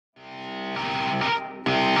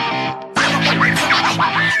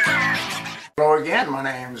again, my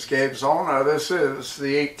name is Gabe Zolna. This is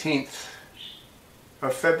the 18th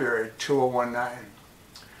of February, 2019.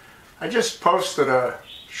 I just posted a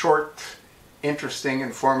short, interesting,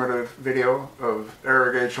 informative video of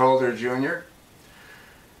Eric H. Holder Jr.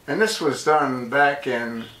 And this was done back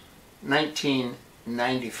in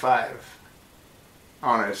 1995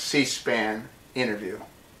 on a C-SPAN interview.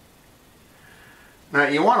 Now,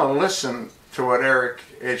 you want to listen to what Eric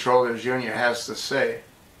H. Holder Jr. has to say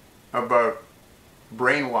about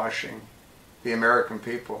brainwashing the American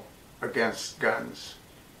people against guns.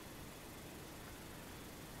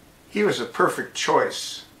 He was a perfect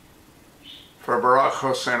choice for Barack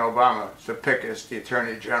Hussein Obama to pick as the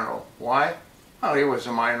Attorney General. Why? Well, he was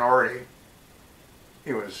a minority.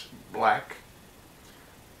 He was black.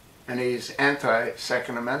 And he's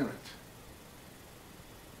anti-Second Amendment.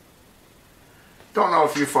 Don't know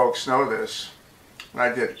if you folks know this. I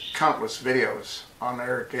did countless videos on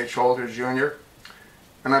Eric H. Holder Jr.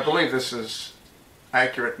 And I believe this is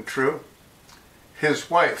accurate and true. His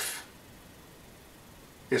wife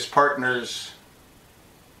is partners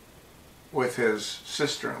with his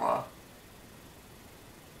sister-in-law.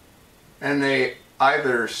 And they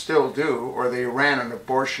either still do or they ran an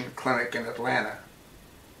abortion clinic in Atlanta.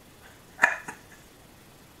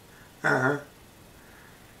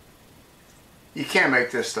 You can't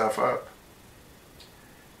make this stuff up.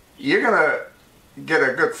 You're going to get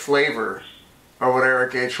a good flavor of what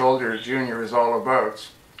Eric H. Holder Jr. is all about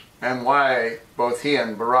and why both he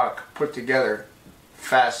and Barack put together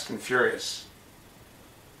Fast and Furious.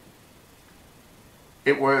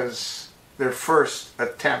 It was their first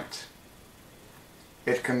attempt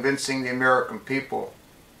at convincing the American people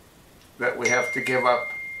that we have to give up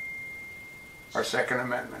our Second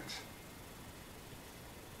Amendment.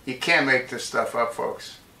 You can't make this stuff up,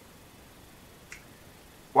 folks.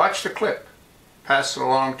 Watch the clip. Pass it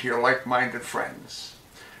along to your like-minded friends.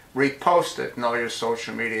 Repost it in all your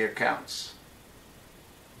social media accounts.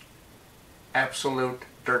 Absolute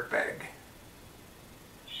dirtbag.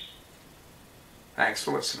 Thanks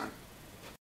for listening.